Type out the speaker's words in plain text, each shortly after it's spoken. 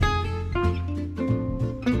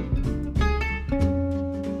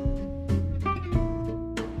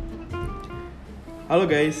Halo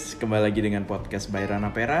guys, kembali lagi dengan podcast by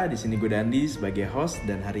Ranah Pera. Di sini gue Dandi sebagai host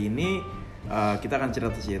dan hari ini kita akan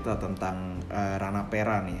cerita tentang Ranah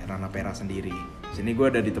Pera nih, Ranah Pera sendiri. Di sini gue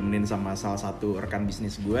udah ditemenin sama salah satu rekan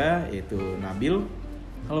bisnis gue yaitu Nabil.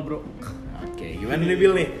 Halo bro. Oke, gimana nih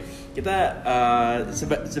Bil nih? Kita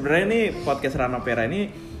sebenarnya nih podcast Ranah Pera ini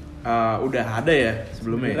udah ada ya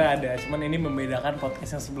sebelumnya. Udah ada, cuman ini membedakan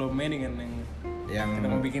podcast yang sebelumnya dengan yang kita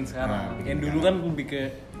mau bikin sekarang. Yang dulu kan lebih ke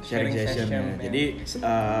sharing session. Ya. Jadi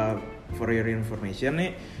for your information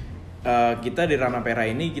nih, kita di Ranah Pera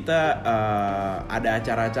ini kita ada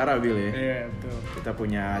acara-acara Bil ya. Iya betul. Kita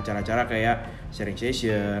punya acara-acara kayak sharing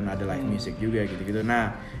session, ada live music juga gitu-gitu.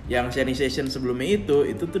 Nah, yang sharing session sebelumnya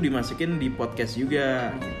itu tuh dimasukin di podcast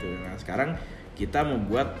juga gitu. Nah, sekarang kita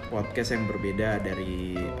membuat podcast yang berbeda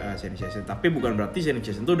dari sharing session. Tapi bukan berarti sharing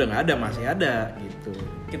session itu udah nggak ada, masih ada gitu.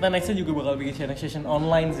 Kita nextnya juga bakal bikin sharing session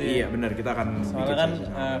online sih. Iya benar, kita akan soalnya kan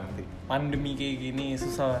pandemi kayak gini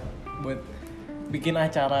susah buat bikin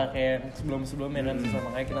acara kayak sebelum-sebelumnya kan susah,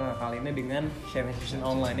 makanya kita ngakalinnya dengan sharing session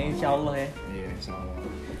online ya, insya Allah ya. Iya insya Allah.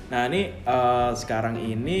 Nah ini sekarang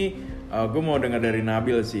ini gue mau dengar dari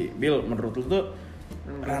Nabil sih. Bil, menurut lu tuh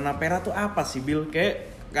Ranah Pera tuh apa sih Bil?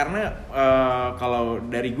 Karena kalau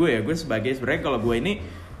dari gue ya, gue sebenarnya kalau gue ini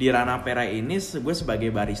di Ranah Pera ini gue sebagai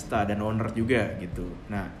barista dan owner juga gitu.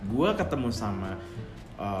 Nah gue ketemu sama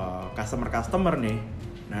customer nih.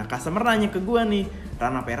 Nah customer nanya ke gue nih,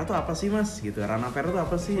 Ranah Pera tuh apa sih mas? Gitu. Ranah Pera tuh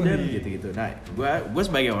apa sih dan gitu. Nah gue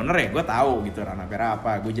sebagai owner ya gue tahu gitu Ranah Pera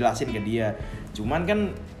apa. Gue jelasin ke dia. Cuman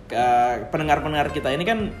kan pendengar kita ini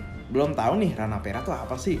kan belum tahu nih Ranah Pera tuh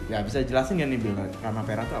apa sih? Ya bisa jelasin gak nih Bil, Ranah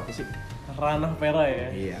Pera tuh apa sih? Ranah Pera ya.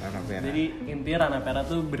 Iya, Ranah Pera. Jadi intinya Ranah Pera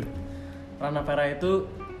tuh Ranah Pera itu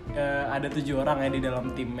ada 7 orang ya di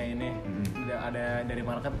dalam timnya ini. Ada dari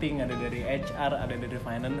marketing, ada dari HR, ada dari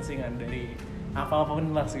financing, ada dari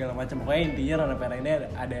apapun lah segala macam. Pokoknya intinya Ranah Pera ini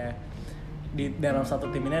ada di dalam satu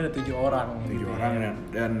tim ini ada 7 orang. 7 gitu orang ya.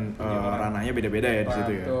 Dan ranahnya beda-beda ya di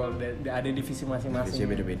situ ya. Betul, ada divisi masing-masing. Divisinya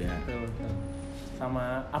beda-beda. Betul.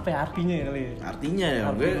 Sama apa ya artinya ya kali? Artinya ya,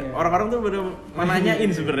 orang-orang tuh pada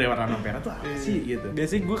nanyain sebenarnya Ranah Pera tuh apa sih gitu.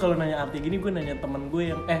 Biasanya gue kalau nanya arti gini, gue nanya teman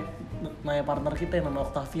gue yang nanya partner kita yang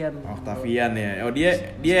namanya Octavian ya. Oh dia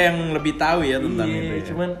yang lebih tahu ya tentang itu ya.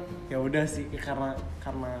 Cuman ya udah sih karena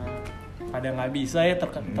pada nggak bisa ya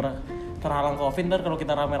terhalang COVID, ntar kalau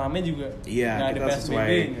kita rame-rame juga iya, kita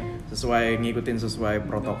sesuai ngikutin sesuai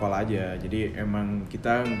protokol aja. Jadi emang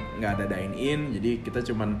kita nggak ada dine in, jadi kita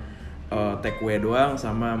cuman take away doang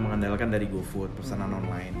sama mengandalkan dari GoFood, pesanan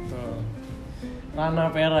online. Tuh.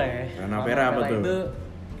 Ranah Pera ya. Ranah Pera apa tuh? Itu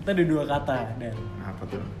kita ada 2 kata dan apa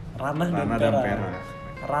tuh? Ranah dan Pera.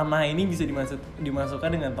 Ranah ini bisa dimasukkan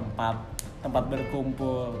dengan tempat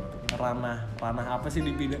berkumpul. Ranah apa sih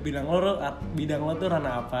di bidang lo tuh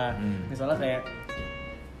ranah apa? Misalnya kayak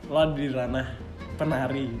lo ada di ranah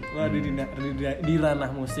penari, lo ada di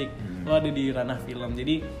ranah musik, lo ada di ranah film.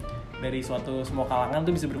 Jadi dari semua kalangan tuh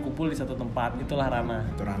bisa berkumpul di satu tempat, itulah ranah.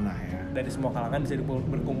 Itu ranah ya. Dari semua kalangan bisa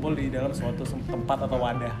berkumpul di dalam suatu tempat atau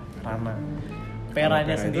wadah, ranah.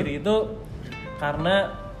 Peranya sendiri itu karena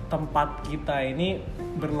tempat kita ini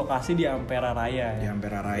berlokasi di Ampera Raya. Di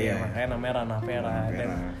Ampera Raya. Ya, makanya namanya Ranah Pera. Dan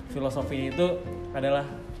filosofinya itu adalah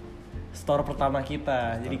store pertama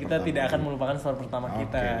kita. Jadi kita tidak akan melupakan store pertama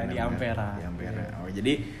kita di Ampera. Di Ampera. Oh,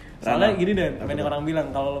 jadi soalnya gini dan banyak orang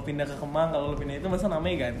bilang kalau lo pindah ke Kemang, kalau lo pindah itu masa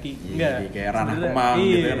namanya ganti. Enggak. Kayak Ranah Kemang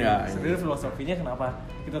gitu kan enggak. Sebenarnya filosofinya kenapa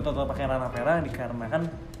kita tetap pakai Ranah Pera dikarenakan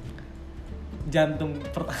jantung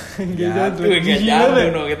dong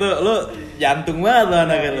itu lo jantung banget lo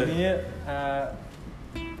anaknya lo. Ini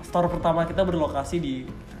store pertama kita berlokasi di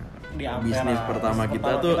Ampera. Bisnis pertama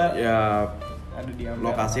kita tuh ya ada di Ampera.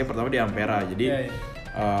 Lokasinya pertama di Ampera. Jadi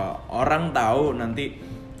orang tahu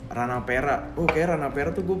nanti Ranah Pera. Oh kayak Ranah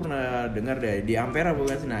Pera tuh gue pernah dengar deh di Ampera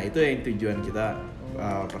bukan sih. Nah itu yang tujuan kita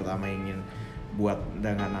pertama ingin buat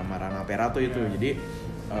dengan nama Ranah Pera tuh itu. Jadi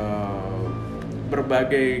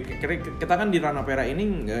berbagai kita kan di Ranah Pera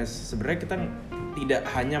ini sebenarnya kita tidak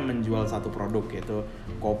hanya menjual satu produk yaitu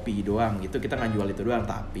kopi doang gitu, kita nggak jual itu doang,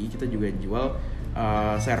 tapi kita juga jual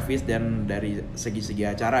service dan dari segi-segi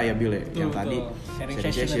acara ya Bil ya, yang tadi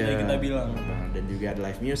sharing session yang kita bilang, dan juga ada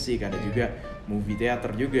live music, ada juga movie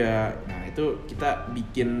theater juga. Nah itu kita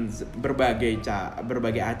bikin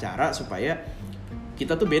berbagai acara supaya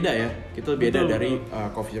kita tuh beda ya, kita beda dari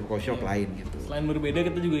coffee shop lain gitu. Selain berbeda,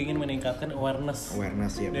 kita juga ingin meningkatkan awareness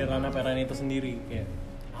ya dari Ranah Pera itu sendiri. Kayak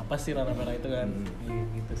apa sih Ranah Pera itu kan?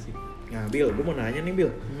 Gitu sih. Nah Bil, gue mau nanya nih Bil.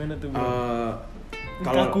 Gimana tuh Bil?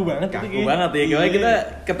 Kalau kaku banget ya, kayak kita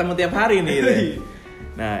ketemu tiap hari nih. Gitu.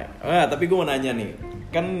 Nah, tapi gue mau nanya nih,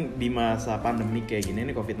 kan di masa pandemi kayak gini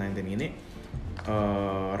nih COVID-19 ini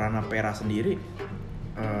Ranah Pera sendiri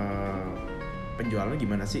penjualannya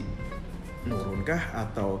gimana sih? Nurunkah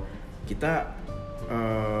atau kita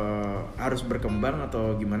harus berkembang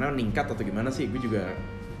atau gimana, meningkat atau gimana sih? Gue juga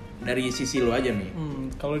dari sisi lo aja nih.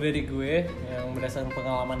 Kalau dari gue yang berdasarkan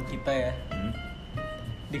pengalaman kita ya,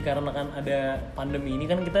 dikarenakan ada pandemi ini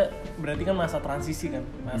kan kita berarti kan masa transisi kan,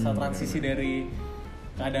 transisi dari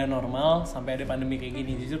keadaan normal sampai ada pandemi kayak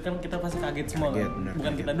gini. Jujur kan kita pasti kaget semua kan. Bener,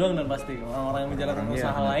 bukan kaget. Kita doang dan pasti orang-orang yang menjalankan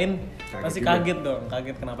usaha lain pasti juga. kaget dong.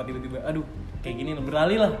 Kaget kenapa tiba-tiba aduh kayak gini,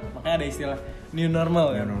 beralih lah. Makanya ada istilah new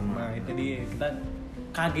normal kan. Nah itu dia, kita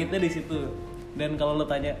kagetnya di situ. Dan kalau lo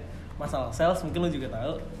tanya masalah sales, mungkin lo juga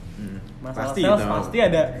tahu. Masalah Pasti sales tahu.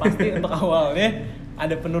 pasti untuk awalnya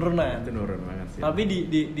ada penurunan. Turun banget sih. Tapi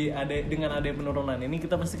dengan ada penurunan ini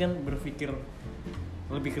kita pasti kan berpikir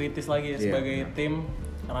lebih kritis lagi ya, sebagai tim.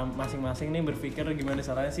 Karena masing-masing nih berpikir gimana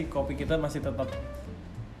caranya sih kopi kita masih tetap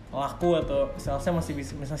laku atau salesnya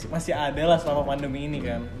masih ada lah selama pandemi ini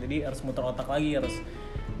kan. Jadi harus muter otak lagi, harus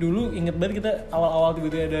dulu inget banget kita awal-awal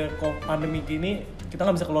tiba-tiba ada pandemi gini kita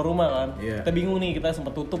nggak bisa keluar rumah kan. Kita bingung nih, kita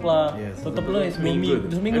sempat tutup lah. Tutup loh ya seminggu ya?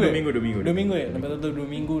 2 minggu ya? Sampai tutup 2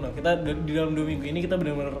 minggu. Nah kita di dalam 2 minggu ini kita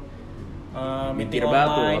benar-benar meeting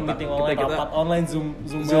online, rapat online, zoom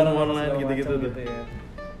bareng, online gitu-gitu tuh. Ya.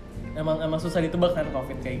 Emang susah ditebak kan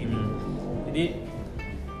covid kayak gini. Jadi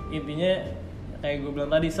intinya kayak gue bilang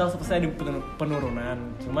tadi, sales pasti ada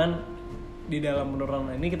penurunan. Cuman di dalam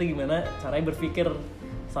penurunan ini kita gimana caranya berpikir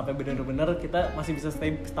sampai benar-benar kita masih bisa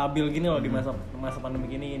stabil gini loh di masa pandemi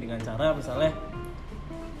gini, dengan cara misalnya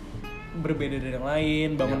berbeda dari yang lain,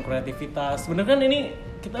 bangun kreativitas. Bener kan ini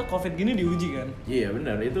kita covid gini diuji kan? Iya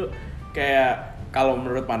benar, itu kayak kalau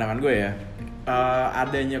menurut pandangan gue ya,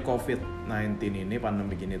 adanya COVID-19 ini,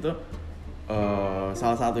 pandemi gini tuh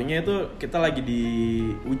salah satunya itu kita lagi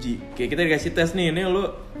diuji. Kayak kita dikasih tes nih, ini lu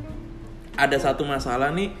ada satu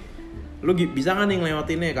masalah nih, lu bisa nggak nih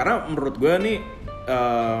ngelewatinnya? Karena menurut gue nih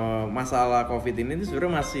masalah COVID ini tuh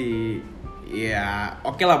sebenarnya masih ya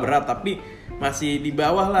oke lah berat, tapi masih di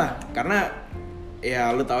bawah lah. Karena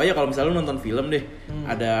ya lu tahu aja kalau misalnya lu nonton film deh,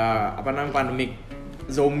 ada apa namanya pandemik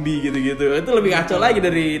zombie gitu-gitu, itu lebih kacau lagi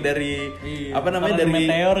dari apa namanya, dari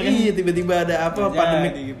meteor kan? Iya, tiba-tiba ada apa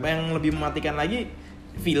pandemik gitu. yang lebih mematikan lagi.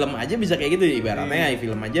 Film aja bisa kayak gitu ibaratnya,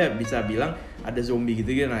 film aja bisa bilang ada zombie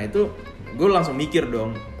gitu. Nah itu gue langsung mikir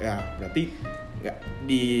dong, ya berarti nggak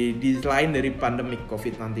di selain dari pandemik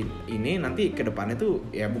COVID-19 ini, nanti kedepannya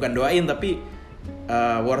tuh ya bukan doain tapi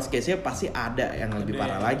worst case-nya pasti ada yang lebih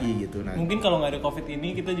parah lagi gitu. Nah, mungkin kalau nggak ada covid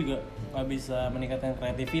ini kita juga nggak bisa meningkatkan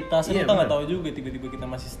kreativitas. Iya, Kita nggak tahu juga, tiba-tiba kita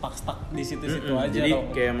masih stuck di situ-situ aja. Jadi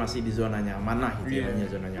kayak masih di zona nyaman lah gitu ya,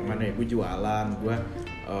 zona nyaman ya. Gue jualan, gue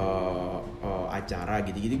acara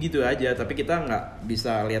gitu aja. Tapi kita nggak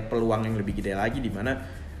bisa lihat peluang yang lebih gede lagi, di mana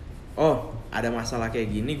ada masalah kayak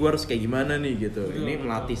gini, gue harus kayak gimana nih gitu. Ini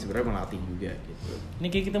sebenarnya melatih juga gitu. Ini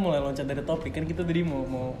kayak kita mulai loncat dari topik kan, kita tadi mau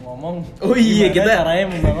ngomong kita caranya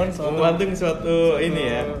membangun suatu ini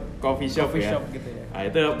ya, coffee shop ya. Gitu ya. Nah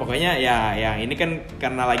itu pokoknya ya yang ini kan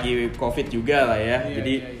karena lagi covid juga lah ya,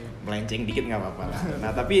 jadi melenceng dikit nggak apa-apa lah.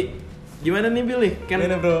 Nah tapi gimana nih Bill nih? Kan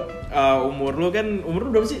bro? umur lu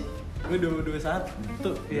berapa sih? Gue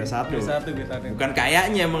 21. 21. Bukan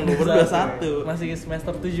kayaknya, emang umur 21. Masih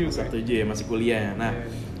semester 7. Semester 7 ya, masih kuliah. Nah,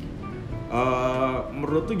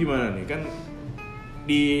 menurut tuh gimana nih? Kan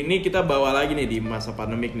ini kita bawa lagi nih di masa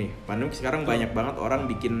pandemik nih. Pandemik sekarang banyak banget orang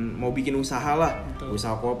mau bikin usaha lah. Betul.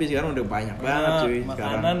 Usaha kopi sekarang udah banyak banget cuy.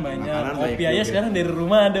 Makanan banyak. Kopi aja sekarang dari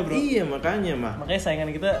rumah ada, bro. Iya, makanya saingan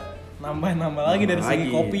kita nambah lagi dari segi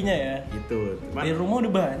kopinya ya. Gitu. Dari rumah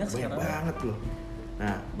udah banyak sekarang. Banyak banget loh.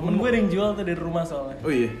 Nah, temen gue ada yang jual tuh dari rumah soalnya. Oh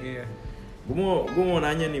iya. Gue mau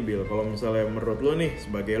nanya nih Bill, kalau misalnya menurut lo nih,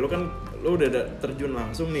 sebagai lo kan lo udah terjun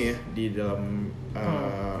langsung nih ya di dalam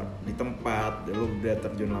di tempat, lo udah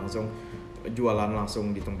terjun langsung jualan langsung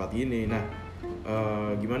di tempat ini. Nah,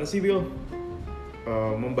 gimana sih Bill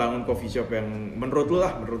membangun coffee shop yang menurut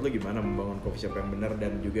lo gimana membangun coffee shop yang benar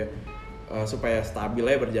dan juga supaya stabil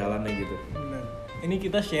aja berjalannya gitu. Benar. Ini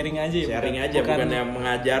kita sharing aja ya. Bukan yang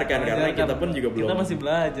mengajarkan, karena kita pun juga belum. Kita masih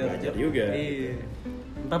belajar juga. Iya.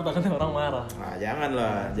 Ntar takutnya orang marah. Nah, jangan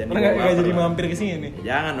lah, jangan. Pernah nggak jadi mampir ke sini nih?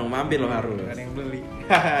 Jangan dong, mampir lo harus. Gak ada yang beli.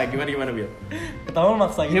 Gimana Bill? Ketawa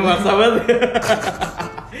maksa gitu. Ini maksa banget.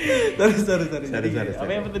 Sorry.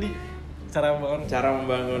 Apa yang tadi? Cara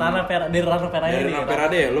membangun Ranah Pera, dari Ranah Pera ini. Dari Ranah Pera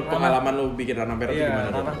deh, lu pengalaman lu bikin Ranah Pera itu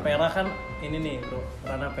gimana? Ranah Pera kan ini nih, bro.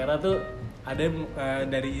 Ranah Pera tuh ada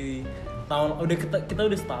dari tahun kita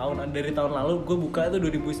udah setahun, dari tahun lalu gue buka itu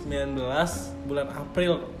 2019 bulan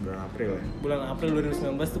April ya.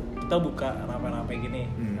 2019 tuh kita buka rapi-rapi gini.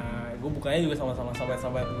 Nah, gue bukanya juga sama-sama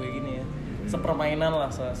sahabat-sahabat gue gini ya. sepermainan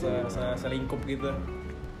lah, selingkup gitu.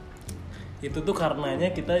 Itu tuh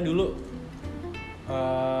karenanya kita dulu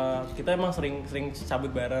kita emang sering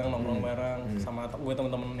cabut bareng, nongkrong bareng sama gue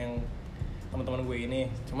teman-teman gue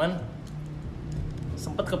ini. Cuman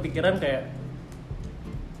sempet kepikiran kayak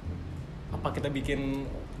apa kita bikin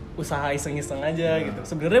usaha iseng-iseng aja gitu.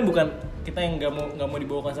 Sebenarnya bukan kita yang nggak mau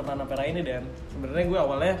dibawa konsep Ranah Pera ini, dan sebenarnya gue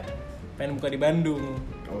awalnya pengen buka di Bandung.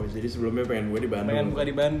 Oh, jadi sebelumnya pengen buka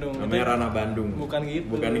di Bandung. Namanya Ranah Bandung. Bukan gitu.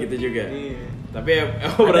 Bukan gitu juga. Iya. Tapi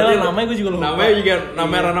berarti namanya gue juga lupa.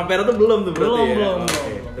 Namanya Ranah Pera tuh belum tuh berarti. Belum.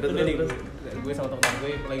 Terus gue sama teman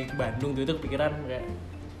gue lagi ke Bandung tuh itu kepikiran kayak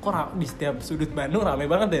kok di setiap sudut Bandung rame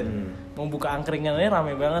banget deh. Mau buka angkringannya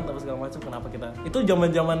rame banget apa segala macam. Kenapa kita? Itu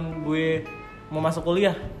zaman-zaman gue mau masuk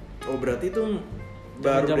kuliah. Oh, berarti itu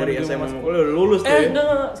baru dari SMA mau kuliah lulus tuh ya?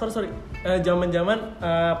 Enggak, sorry. Zaman-zaman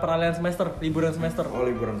peralihan semester, liburan semester. Oh,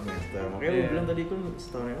 liburan semester. Makanya lu bilang tadi kan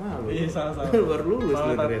setahun yang lalu. Iya, salah. Baru lulus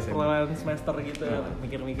lu dari SMA. Peralihan semester gitu,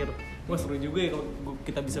 mikir-mikir. Wah, seru juga ya kalau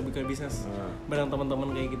kita bisa buka bisnis bareng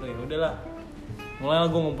teman-teman kayak gitu ya. Udahlah. Mulai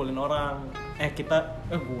gue ngumpulin orang. Kita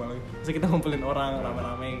ngumpulin orang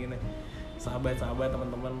rame-rame gini. Sahabat-sahabat,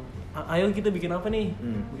 teman-teman. Ayo kita bikin apa nih?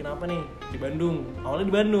 Bikin apa nih? Di Bandung. Awalnya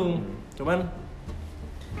di Bandung. Cuman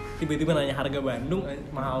tiba-tiba nanya harga Bandung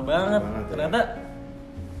mahal banget. Ternyata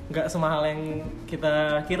nggak semahal yang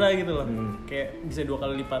kita kira gitu loh. Kayak bisa 2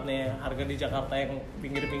 kali lipatnya harga di Jakarta yang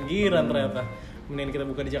pinggir-pinggiran ternyata. Mending kita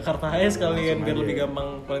buka di Jakarta aja sekalian biar lebih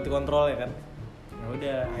gampang quality control ya kan. Ya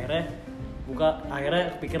udah, akhirnya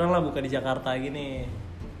kepikiran lah buka di Jakarta gini.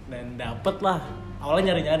 Dan dapet lah.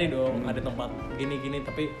 Awalnya nyari-nyari dong, ada tempat gini-gini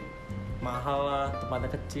tapi mahal lah,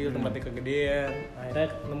 tempatnya kecil, tempatnya kegedean.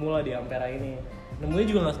 Akhirnya nemu lah di Ampera ini. Nemunya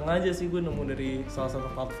juga nggak sengaja sih, gue nemu dari salah satu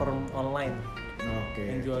platform online.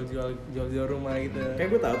 Oke. Yang jual rumah gitu. Kayak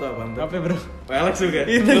gue tahu tuh apaan tuh. Apa bro? Alex juga.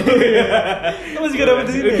 Itu. Kamu juga dapet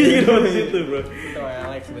di sini. Iya, dapet di situ bro. Itu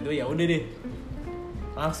Alex, betul ya udah deh.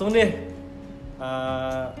 Langsung deh.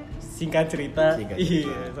 Singkat cerita.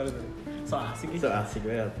 Iya, sorry. So asik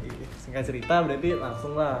banget. Singkat cerita berarti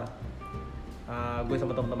langsung lah. Gue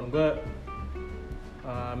sama teman-teman gue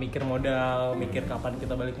mikir modal, mikir kapan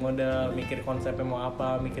kita balik modal, mikir konsepnya mau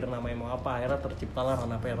apa, mikir namanya mau apa. Akhirnya terciptalah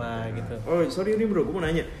Ranah Pera gitu. Oh sorry nih bro, gue mau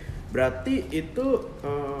nanya. Berarti itu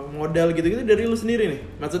modal gitu-gitu dari lu sendiri nih?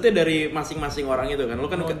 Maksudnya dari masing-masing orang itu kan? Lu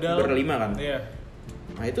kan berlima kan? Iya.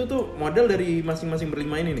 Nah itu tuh modal dari masing-masing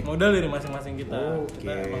berlima ini nih? Modal dari masing-masing kita. Oke.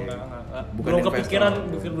 Kita emang belum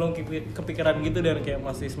kepikiran gitu, dan kayak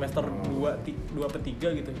masih semester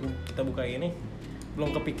 2/3 gitu kita buka ini.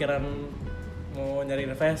 Belum kepikiran mau nyari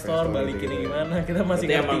investor balik ini gimana. Kita masih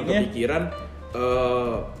ngertinya. Emang kepikiran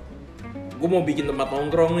gue mau bikin tempat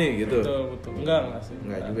nongkrong nih gitu. Betul. Enggak sih.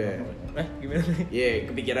 Enggak juga ya. Gimana nih? Iya,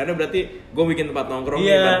 kepikirannya berarti gue bikin tempat nongkrong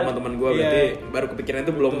nih bareng teman-teman gue. Berarti baru kepikiran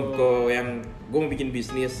itu belum ke yang gue mau bikin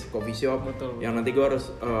bisnis coffee shop. Betul. Yang nanti gue harus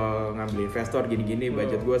ngambil investor gini-gini,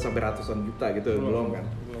 budget gue sampai ratusan juta gitu. Belum kan?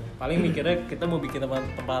 Paling mikirnya kita mau bikin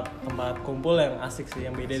tempat kumpul yang asik sih,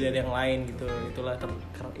 yang beda dari yang lain gitu.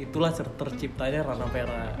 Itulah terciptanya Ranah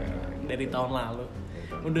Pera dari tahun lalu.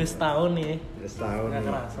 Udah setahun nih. Nggak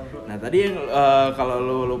kerasa bro. Nah tadi yang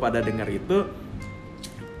kalau lu pada dengar itu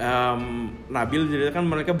Nabil jadi kan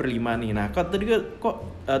mereka berlima nih. Nah kok tadi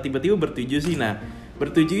kok tiba-tiba bertujuh sih? Nah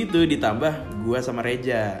bertujuh itu ditambah gue sama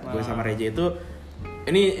Reja. Gue sama Reja itu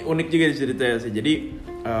ini unik juga ceritanya sih. Jadi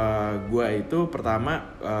gue itu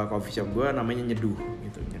pertama coffee shop gue namanya Nyeduh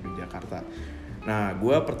gitu, Nyeduh Jakarta. Nah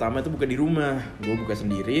gue pertama itu buka di rumah. Gue buka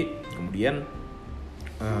sendiri. Kemudian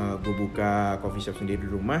gue buka coffee shop sendiri di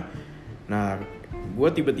rumah. Nah gue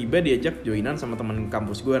tiba-tiba diajak joinan sama teman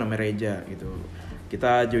kampus gue namanya Reja gitu.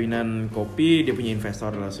 Kita joinan kopi, dia punya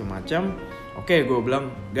investor lah semacam. Oke, gue bilang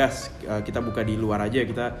gas, kita buka di luar aja,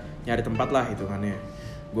 kita nyari tempat lah hitungannya.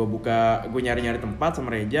 Gue nyari tempat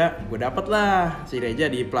sama Reja, gue dapet lah si Reja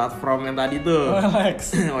di platform yang tadi tuh.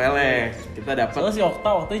 OLX. Kita dapet. Soalnya si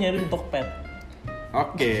waktu nyari di Tokped.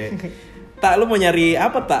 Oke. Tak, lu mau nyari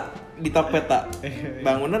apa tak di Tokped tak?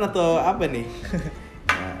 Bangunan atau apa nih?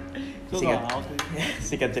 Nah,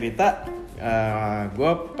 singkat cerita,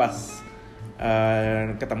 gue pas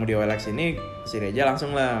ketemu di OLX ini, si Reja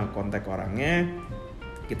langsung lah kontak orangnya,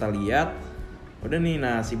 kita lihat, udah nih,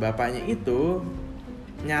 nah si bapaknya itu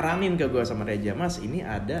nyaranin ke gue sama Reja, mas ini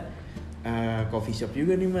ada coffee shop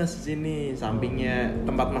juga nih mas sini, sampingnya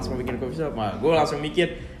tempat mas mau bikin coffee shop. Nah, gue langsung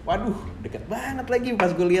mikir, waduh deket banget lagi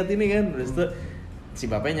pas gue lihat ini kan. Terus tuh si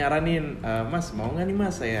bapaknya nyaranin, mas mau nggak nih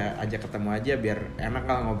mas saya ajak ketemu aja biar enak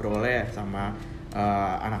lah ngobrolnya sama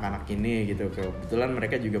anak-anak ini gitu. Kebetulan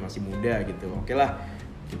mereka juga masih muda gitu. Oke lah,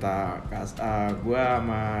 kita gue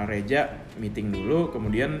sama Reja meeting dulu,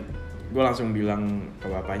 kemudian gue langsung bilang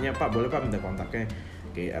ke bapaknya, Pak boleh Pak minta kontaknya.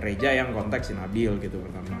 Kayak Reja yang kontak si Nabil gitu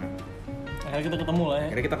pertama. Akhirnya kita ketemu lah ya.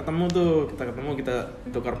 Akhirnya kita ketemu, kita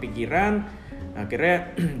tukar pikiran.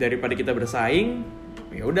 Akhirnya daripada kita bersaing,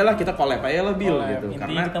 ya udahlah kita collab aja lah Bil gitu. Intinya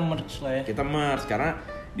Karena kita merge lah ya. Kita merge karena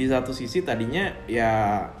di satu sisi tadinya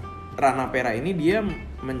ya Ranah Pera ini dia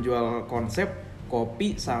menjual konsep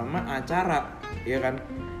kopi sama acara, ya kan?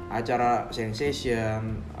 Acara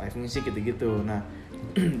sensation, live music gitu-gitu. Nah,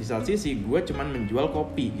 di satu sisi gue cuman menjual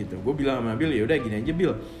kopi gitu. Gue bilang sama Bil, ya udah gini aja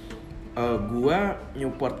Bil. Gue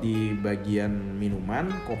nyupport di bagian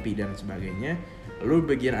minuman, kopi dan sebagainya. Lu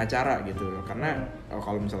bagian acara gitu. Karena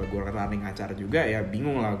kalau misalnya gue running acara juga ya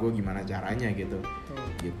bingung lah gue gimana caranya gitu.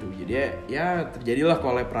 Gitu. Jadi ya terjadilah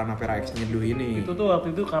collab Ranah Pera X Nyeduh ini. Itu tuh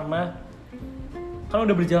waktu itu karena kan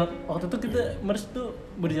udah berjalan, waktu itu kita merge tuh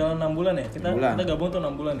berjalan 6 bulan ya. Kita gabung tuh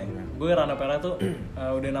 6 bulan ya. Gue Ranah Pera tuh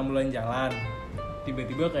udah 6 bulan jalan.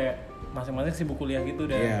 Tiba-tiba kayak masing-masing sibuk kuliah gitu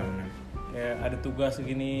dan kayak ada tugas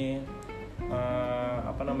segini,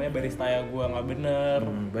 barista ya gue nggak bener.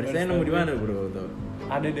 Baristanya nemu di mana bro tuh?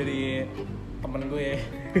 Ada dari temen gue.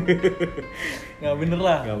 Nggak bener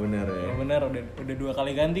lah. Nggak bener ya. Nggak bener, udah 2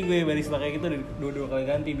 kali ganti gue barista kayak gitu, udah 2 kali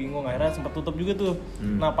ganti, bingung. Akhirnya sempat tutup juga tuh.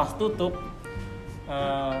 Nah pas tutup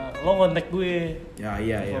lo ngontek gue.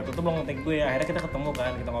 Iya. Tutup lo ngontek gue. Akhirnya kita ketemu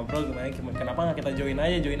kan, kita ngobrol gimana kenapa nggak kita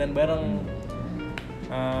joinan bareng.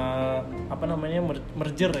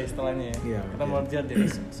 Merger ya istilahnya. Kita merger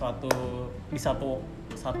jadi satu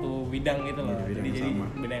bidang gitu loh. Jadi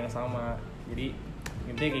bidang yang sama. Jadi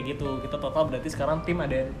intinya kayak gitu. Kita total berarti sekarang tim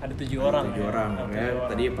ada 7 orang. 7 orang.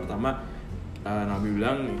 Tadi pertama Nabi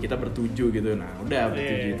bilang kita bertujuh gitu. Nah, udah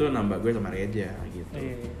bertujuh itu nambah gue sama Reja gitu.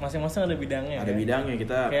 Masing-masing ada bidangnya. Ada bidangnya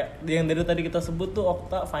kita. Kayak yang dari tadi kita sebut tuh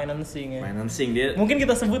Okta Financing ya. Financing dia. Mungkin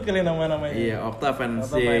kita sebut kali namanya. Iya, Okta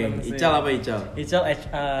Financing. Ical apa Ical? Ical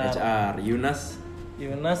HR. Yunas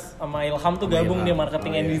sama Ilham tuh gabung dia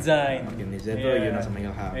marketing and design. Marketing design tuh Yunas sama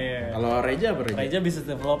Ilham. Kalau Reja apa Reja? Reja business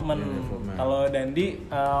development. Kalau Dandi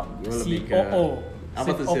COO.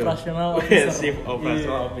 Apa Chief tuh Operational Officer. Chief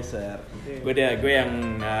Operational Officer. Gue yang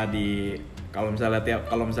di kalau misalnya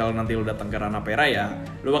nanti lu datang ke Ranah Pera ya,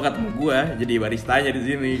 lu bakal ketemu gue jadi baristanya di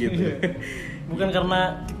sini gitu. Bukan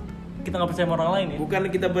karena kita nggak percaya sama orang lain ya? Bukan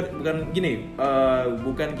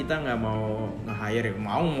kita nggak mau nge-hire,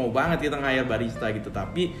 mau banget kita nge-hire barista gitu,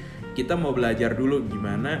 tapi kita mau belajar dulu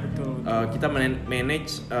gimana kita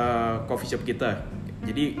manage coffee shop kita.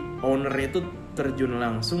 Jadi owner itu terjun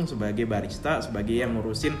langsung sebagai barista, sebagai yang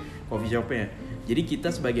ngurusin coffee shopnya. Jadi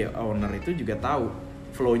kita sebagai owner itu juga tahu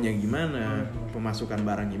flow-nya gimana, pemasukan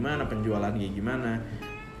barang gimana, penjualan kayak gimana.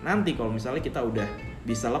 Nanti kalau misalnya kita udah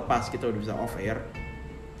bisa lepas, kita udah bisa off air,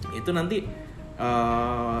 itu nanti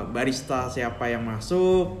barista siapa yang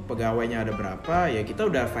masuk, pegawainya ada berapa, ya kita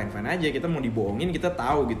udah fine aja. Kita mau dibohongin kita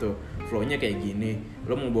tahu gitu, flow-nya kayak gini.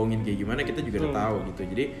 Lo mau bohongin kayak gimana kita juga udah tahu gitu.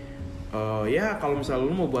 Jadi ya kalau misalnya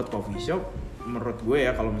lo mau buat coffee shop, menurut gue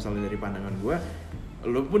ya, kalau misalnya dari pandangan gue,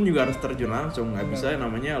 lo pun juga harus terjun langsung. Nggak bisa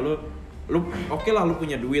namanya lo oke lah lo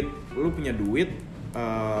punya duit, lo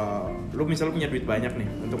misalnya punya duit banyak nih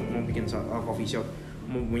untuk mau bikin coffee shop,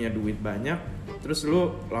 mau punya duit banyak, terus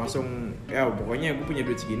lu langsung ya pokoknya gue punya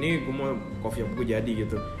duit segini, gue mau coffee shop gue jadi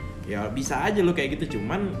gitu. Ya bisa aja lu kayak gitu,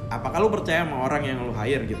 cuman apakah lu percaya sama orang yang lu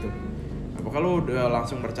hire gitu? Apakah lu udah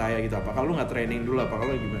langsung percaya gitu? Apakah lu nggak training dulu? Apakah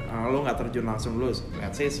lu gimana? Lu nggak terjun langsung dulu?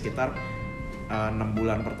 Let's say sekitar 6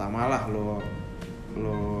 bulan pertama lah lu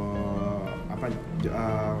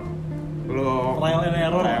trial and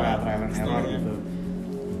error gitu.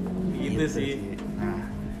 Gitu sih. Nah,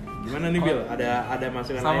 gimana nih Bil? Ada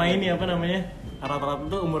masukan sama lain? Ini apa namanya? Rata-rata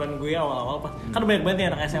tuh umuran gue awal-awal pas kan banyak banget ya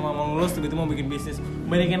anak SMA mau lulus tiba-tiba mau bikin bisnis.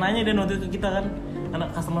 Banyak yang nanya dan waktu itu kita kan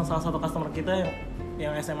salah satu customer kita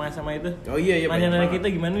yang SMA itu. Oh iya nanya kita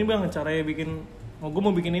gimana nih Bang caranya bikin gue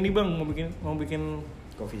mau bikin ini Bang, mau bikin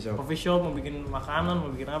coffee shop, mau bikin makanan, mau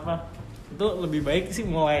bikin apa. Itu lebih baik sih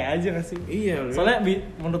mulai aja gak sih? Iya. Soalnya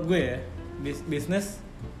menurut gue ya, bisnis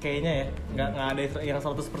kayaknya ya nggak ada yang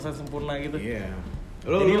 100% sempurna gitu. Iya.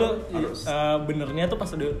 Jadi lo benernya tuh pas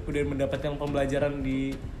udah mendapatkan pembelajaran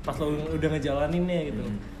pas lo udah ngejalaninnya gitu.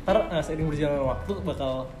 Ntar seiring berjalan waktu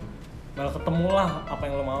bakal ketemu lah apa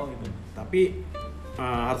yang lo mau gitu. Tapi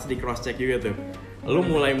harus di cross check juga tuh. Lu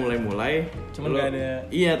mulai cuman nggak ada.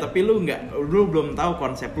 Iya, tapi lu belum tahu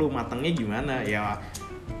konsep lu matangnya gimana ya.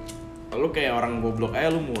 Lu kayak orang goblok aja,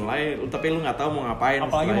 lu mulai tapi lu nggak tahu mau ngapain.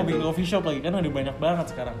 Apalagi mau bikin coffee shop lagi kan udah banyak banget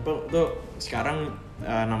sekarang. Tuh sekarang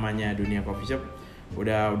namanya dunia coffee shop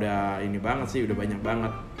udah ini banget sih, udah banyak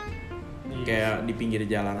banget. Yes. Kayak di pinggir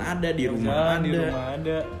jalan ada, di rumah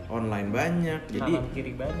ada, online banyak. Jadi kanan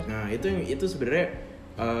kiri banyak. Nah, itu sebenarnya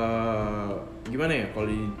gimana ya, kalau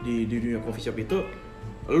di dunia coffee shop itu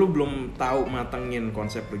lu belum tahu matengin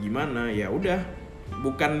konsep lu gimana, ya udah,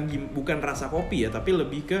 bukan rasa kopi ya, tapi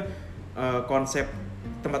lebih ke konsep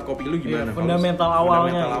tempat kopi lu gimana, fundamental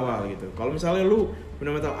awalnya awal gitu. Kalau misalnya lu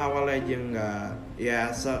fundamental awalnya aja nggak,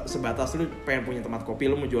 ya sebatas lu pengen punya tempat kopi,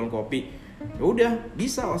 lu mau jual kopi, ya udah,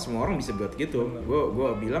 bisa lah, semua orang bisa buat gitu. Gue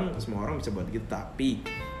bilang semua orang bisa buat gitu, tapi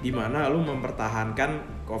di mana lu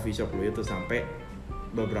mempertahankan coffee shop lu itu sampai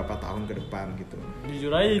beberapa tahun ke depan gitu.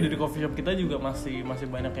 Jujur aja dari coffee shop kita juga masih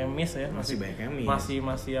banyak yang miss ya, masih banyak yang miss.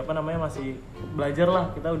 Masih apa namanya, masih belajar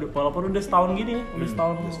lah kita, udah walaupun udah setahun gini, udah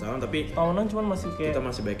setahun tapi setahunan cuman masih kayak kita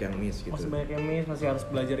masih banyak yang miss gitu. Masih banyak yang miss, masih harus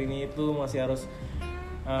belajar ini itu, masih harus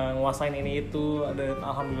nguasain ini itu. Ada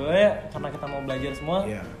alhamdulillah ya, karena kita mau belajar semua,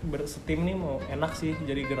 setim nih mau enak sih,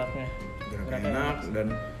 jadi geraknya enak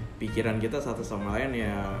dan pikiran kita satu sama lain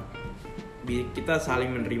ya, kita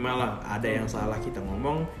saling menerima lah. Ada yang salah kita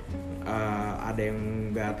ngomong, ada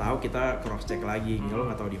yang nggak tahu kita cross check lagi, lo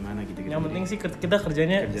nggak tahu di mana gitu. Yang penting sih kita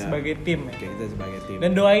kerjanya sebagai tim ya. Kita sebagai tim.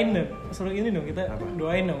 Dan doain dong, suruh ini dong kita. Apa?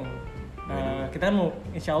 Doain dong. Kita kan mau,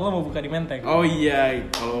 insya Allah mau buka di Menteng. Oh iya,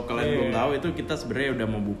 kalau kalian belum tahu itu kita sebenarnya udah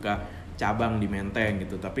mau buka cabang di Menteng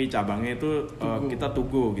gitu. Tapi cabangnya itu kita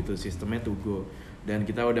Tugu gitu, sistemnya Tugu. Dan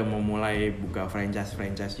kita udah mau mulai buka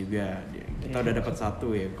franchise juga. Kita udah dapat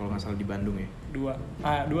 1 ya, kalau nggak salah di Bandung ya. 2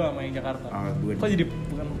 sama yang Jakarta. 2. Kok jadi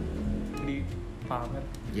bukan di pamer?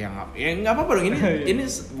 Ya nggak apa-apa dong. Ini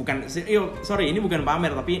bukan, ini bukan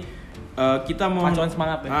pamer, tapi kita mau pacuan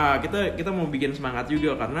semangat ya. Kita mau bikin semangat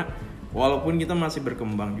juga, karena walaupun kita masih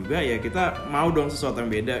berkembang juga ya, kita mau dong sesuatu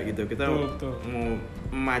yang beda gitu. Kita mau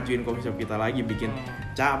majuin coffee shop kita lagi, bikin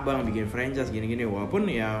cabang, bikin franchise gini-gini, walaupun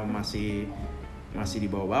ya masih di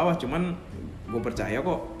bawah-bawah, cuman gue percaya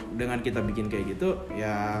kok dengan kita bikin kayak gitu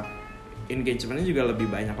ya, engagementnya juga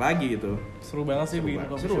lebih banyak lagi gitu. Seru banget sih bikin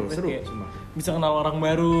coffee shop. Seru. Bisa kenal orang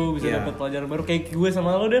baru, bisa dapat pelajaran baru, kayak gue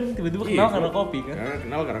sama lo Dan tiba-tiba kenal karena kopi kan.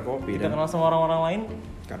 Kenal karena kopi. Kita kenal sama orang-orang lain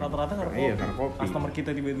rata-rata karena kopi. Customer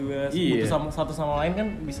kita tiba-tiba butuh satu sama lain kan,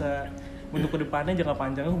 bisa untuk kedepannya jangka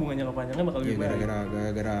panjangnya, hubungan jangka panjangnya bakal lebih baik.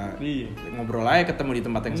 Gara-gara ngobrol aja ketemu di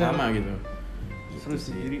tempat yang sama gitu. Seru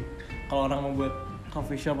sih. Jadi kalau orang mau buat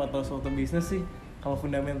coffee shop atau suatu bisnis sih, kalau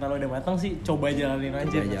fundamental udah matang sih, coba jalanin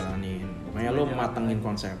aja. Pokoknya lu matengin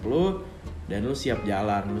konsep lu, dan lu siap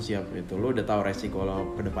jalan, lu udah tahu resiko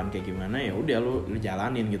lo ke depan kayak gimana, ya udah lu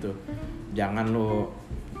jalanin gitu. Jangan lu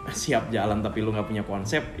siap jalan tapi lu nggak punya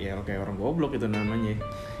konsep, ya kayak orang goblok itu namanya.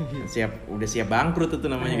 Udah siap bangkrut itu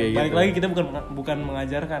namanya kayak gitu. Balik lagi, kita bukan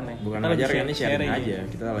mengajarkan ya. Bukan mengajarkan, ini sharing aja.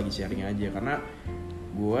 Kita lagi sharing aja, karena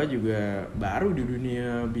gue juga baru di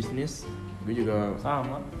dunia bisnis. Gue juga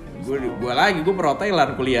sama. Gue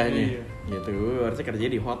perhotelan kuliahnya. Gitu. Gue harusnya kerja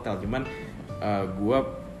di hotel, cuman gue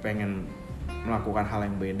pengen melakukan hal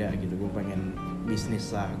yang beda gitu. Gue pengen bisnis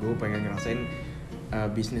lah. Gue pengen ngerasain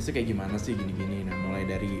bisnis itu kayak gimana sih, gini-gini. Nah, mulai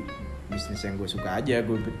dari bisnis yang gue suka aja,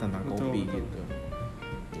 gue tentang kopi gitu.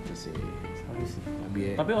 Gitu sih.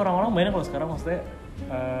 Tapi orang-orang banyak kalau sekarang maksudnya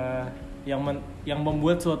yang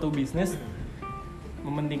membuat suatu bisnis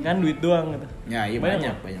mementingkan duit doang gitu. Ya, iya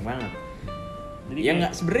banyak banget. Jadi ya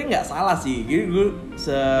sebenarnya nggak salah sih. Gitu, gue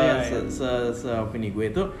opini gue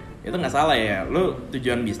itu nggak salah ya. Lu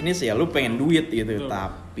tujuan bisnis ya lu pengen duit gitu. Betul.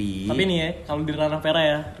 Tapi nih ya, kalau di Ranah Pera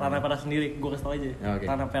ya, Ranah Pera sendiri, gue kasih tau aja. Okay.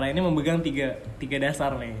 Ranah Pera ini memegang tiga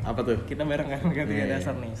dasar nih. Apa tuh? Kita bareng kan memegang 3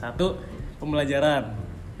 dasar nih. 1, pembelajaran.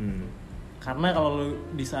 Karena kalau lu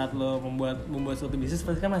di saat lo membuat suatu bisnis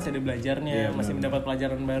pasti kan masih ada belajarnya, masih mendapat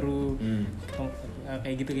pelajaran baru.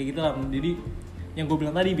 Kayak gitu lah. Jadi yang gue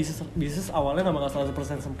bilang tadi, bisnis awalnya nggak bakal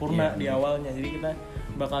 100% sempurna di awalnya. Jadi kita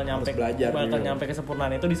bakal nyampe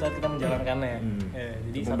kesempurnaan itu di saat kita menjalankannya.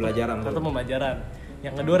 Jadi satu pembelajaran.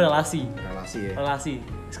 Yang kedua relasi.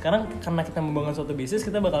 Sekarang karena kita membangun suatu bisnis,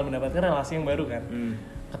 kita bakal mendapatkan relasi yang baru kan.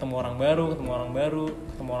 Ketemu orang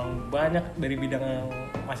banyak dari bidang yang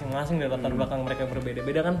masing-masing, dari latar belakang mereka yang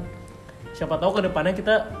berbeda-beda kan. Siapa tahu ke depannya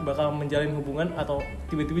kita bakal menjalin hubungan atau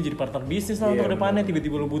tiba-tiba jadi partner bisnis lah untuk ke depannya.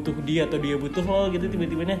 Tiba-tiba lo butuh dia atau dia butuh lo gitu,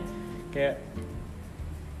 tiba-tibanya kayak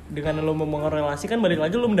dengan lo membangun relasi kan, balik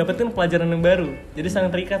lagi lo mendapatkan pelajaran yang baru. Jadi saling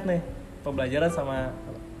terikat nih, pembelajaran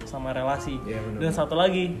sama relasi. Dan satu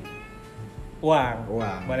lagi, uang.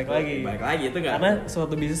 Balik lagi itu nggak? Karena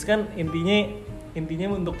suatu bisnis kan intinya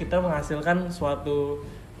untuk kita menghasilkan suatu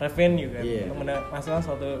revenue kan, Iya. menghasilkan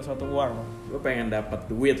suatu uang. Gue pengen dapat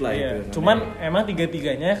duit lah Iya. itu. Cuman emang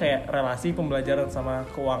tiga-tiganya kayak relasi pembelajaran sama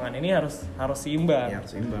keuangan ini harus seimbang. Ya,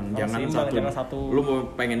 harus seimbang. Harus Jangan satu. Lu mau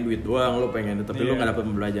pengen duit doang, lu pengen tapi lu nggak dapet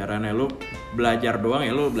pembelajarannya. Lu belajar doang ya,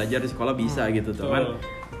 lu belajar di sekolah bisa gitu. Cuman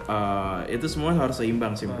itu semua harus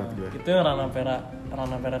seimbang sih menurut gue. Itu yang Ranah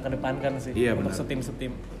Pera kedepankan sih. Iya, untuk benar.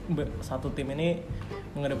 satu tim ini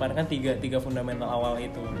mengedepankan tiga fundamental awal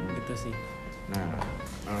itu gitu sih. Nah,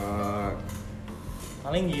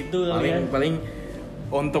 Paling gitu kali ya. paling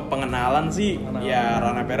untuk pengenalan sih ya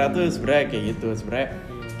Ranah Pera tuh sebenarnya kayak gitu. Sebenarnya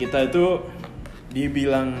kita itu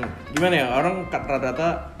dibilang gimana ya, orang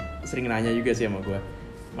rata-rata sering nanya juga sih sama gue,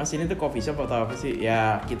 Mas ini tuh coffee shop atau apa sih?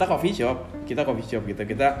 Ya kita coffee shop gitu.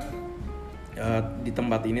 Kita di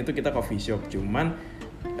tempat ini tuh kita coffee shop, cuman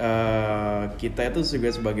kita itu juga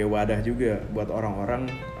sebagai wadah juga buat orang-orang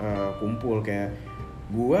kumpul kayak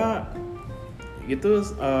gue gitu,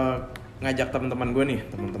 ngajak teman-teman gue nih,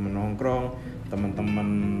 teman-teman nongkrong, teman-teman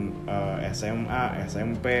SMA,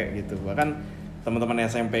 SMP gitu. Bahkan teman-teman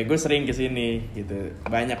SMP gue sering kesini gitu.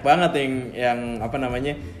 Banyak banget yang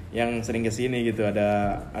yang sering kesini gitu.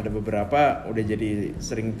 Ada beberapa udah jadi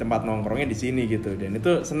sering tempat nongkrongnya di sini gitu. Dan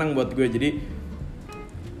itu senang buat gue. Jadi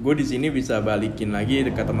gue di sini bisa balikin lagi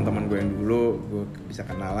dekat teman-teman gue yang dulu. Gue bisa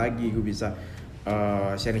kenal lagi, gue bisa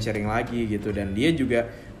sharing-sharing lagi gitu. Dan dia juga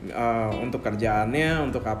untuk kerjaannya,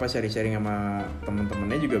 untuk apa sharing-sharing sama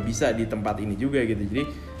teman-temannya juga bisa di tempat ini juga gitu. Jadi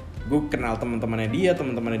gue kenal teman-temannya dia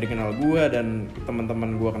kenal gue, dan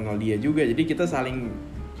teman-teman gue kenal dia juga. Jadi kita saling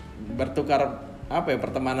bertukar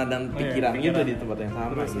pertemanan dan pikiran gitu di tempat yang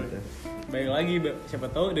sama. Terus, gitu. Balik lagi, siapa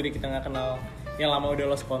tahu dari kita nggak kenal yang lama udah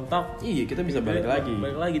lost kontak. Iya, kita bisa balik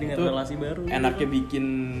lagi dengan itu relasi baru. Enaknya bikin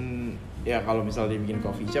ya kalau misalnya bikin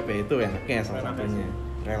coffee shop ya itu enaknya salah satunya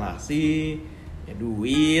relasi, ya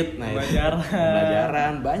duit, nah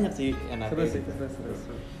pembelajaran banyak sih enaknya. Terus.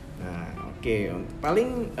 Nah, oke.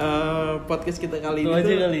 Paling podcast kita kali itu ini aja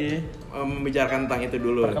tuh kali ya. Membicarakan tentang itu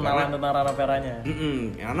dulu. Perkenalan tentang Ranah Peranya.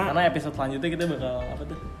 Karena episode selanjutnya kita bakal apa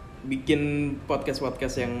tuh? Bikin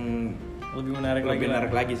podcast yang Lebih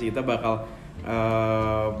menarik lagi sih. Kita bakal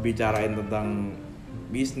bicarain tentang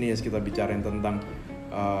bisnis, kita bicarain tentang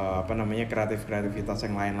kreativitas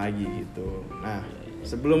yang lain lagi gitu. Nah,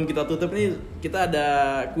 sebelum kita tutup nih, kita ada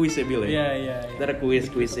kuis ya, Bil ya? Iya. Kita ada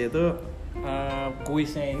kuisnya itu.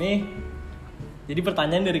 Kuisnya ini jadi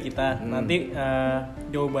pertanyaan dari kita. Nanti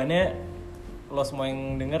jawabannya lo semua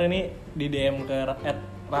yang denger ini di DM ke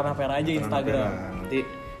 @Ranah Pera aja Instagram. Nanti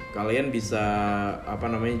kalian bisa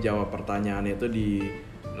jawab pertanyaan itu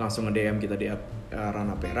langsung nge-DM kita di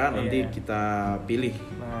 @Ranah Pera. Nanti kita pilih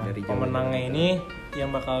dari pemenangnya ini yang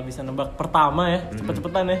bakal bisa nebak pertama ya,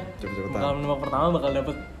 cepet-cepetan ya. Bakal nebak pertama bakal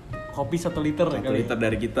dapet kopi 1 liter ya kali. 1 liter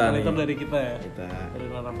dari kita. 1 liter dari kita ya. Dari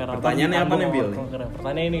Ranah Pera. Pertanyaannya apa nih, Bil?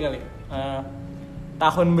 Pertanyaan ini kali.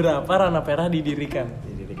 Tahun berapa Ranah Pera didirikan?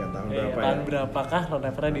 Tahun berapa ya? Tahun berapakah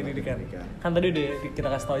Ranah Pera didirikan? Kan tadi udah kita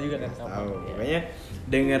kasih tahu juga kan. Tahu. Pokoknya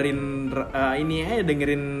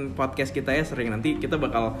dengerin podcast kita ya sering, nanti kita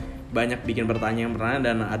bakal banyak bikin pertanyaan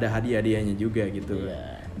dan ada hadiah-hadiahnya juga gitu.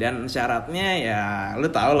 Iya. Dan syaratnya ya lu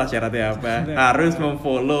tau lah syaratnya apa. Harus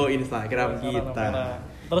memfollow Instagram kita.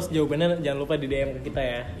 Terus jawabannya jangan lupa di DM ke kita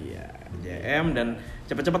ya. Iya, DM dan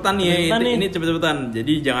cepet-cepetan nih. Ini cepet-cepetan.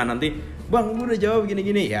 Jadi jangan nanti, "Bang, gue udah jawab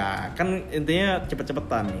gini-gini." Ya, kan intinya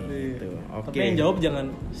cepet-cepetan nih gitu. Oke. Tapi yang jawab jangan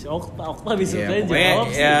si Okta bisa ya, jawab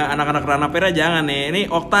sih. Ya, anak-anak Ranah Pera jangan nih. Ini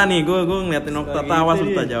Okta nih, gue ngeliatin Okta tawa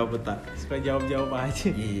suka jawab Okta. Supaya jawab aja.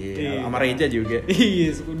 Iya, sama Reja juga.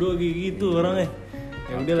 Iya, suka gitu orangnya.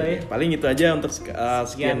 Ya udah lah ya. Paling itu aja untuk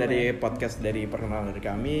sekian dari podcast dari perkenalan dari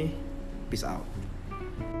kami. Peace out.